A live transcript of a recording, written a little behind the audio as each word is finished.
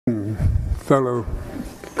fellow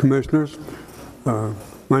commissioners.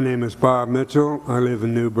 My name is Bob Mitchell. I live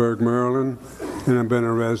in Newburgh, Maryland, and I've been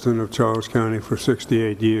a resident of Charles County for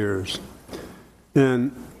 68 years.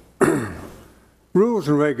 And rules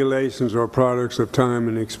and regulations are products of time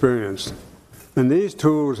and experience. And these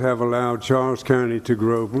tools have allowed Charles County to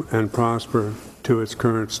grow and prosper to its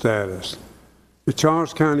current status. The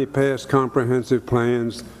Charles County past comprehensive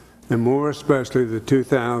plans, and more especially the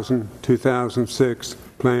 2000-2006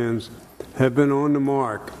 plans, have been on the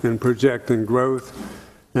mark in projecting growth,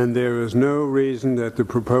 and there is no reason that the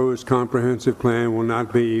proposed comprehensive plan will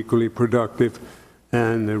not be equally productive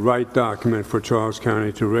and the right document for Charles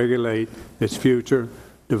County to regulate its future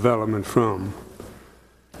development from.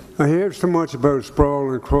 I hear so much about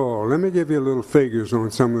sprawl and crawl. Let me give you a little figures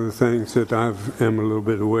on some of the things that I am a little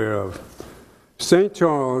bit aware of. St.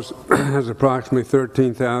 Charles has approximately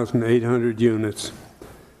 13,800 units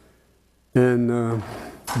and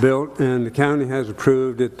built, and the county has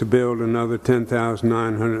approved it to build another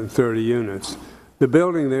 10,930 units. The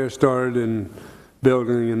building there started in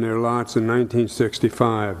building in their lots in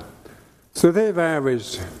 1965. So they've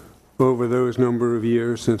averaged over those number of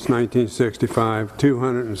years since 1965,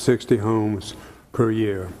 260 homes per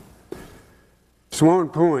year. Swan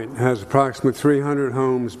Point has approximately 300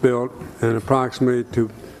 homes built and an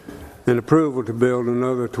approval to build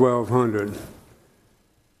another 1,200.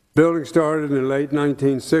 Building started in the late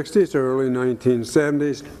 1960s, early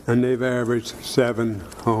 1970s, and they've averaged 7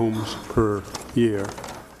 homes per year.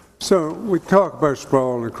 So we talk about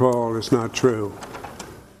sprawl and crawl, it's not true.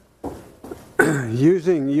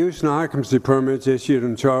 Using use and occupancy permits issued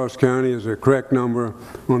in Charles County is a correct number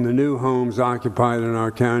on the new homes occupied in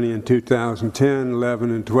our county in 2010,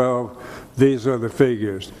 11, and 12. These are the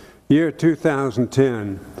figures. Year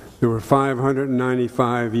 2010, there were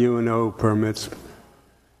 595 UNO permits.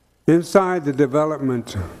 Inside the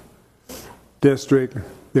development district,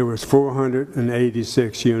 there was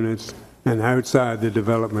 486 units, and outside the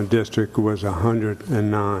development district was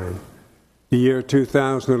 109. The year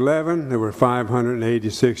 2011, there were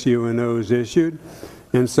 586 UNOs issued.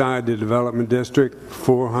 Inside the development district,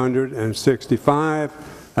 465.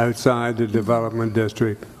 Outside the development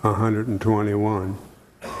district, 121.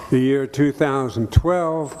 The year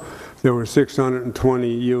 2012, there were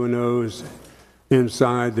 620 UNOs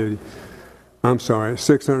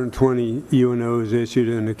 620 UNOs issued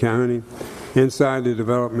in the county. Inside the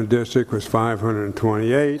development district was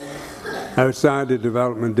 528. Outside the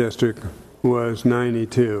development district was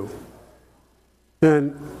 92.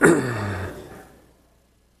 And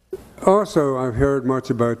also, I've heard much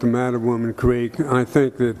about the Mattawoman Creek. I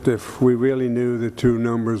think that if we really knew the true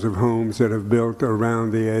numbers of homes that have built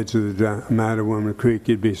around the edge of the Mattawoman Creek,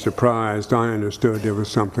 you'd be surprised. I understood there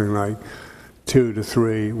was something like 2 to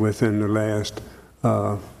 3 within the last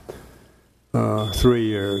 3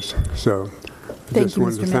 years. So I just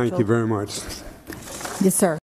wanted to thank you very much. Yes, sir.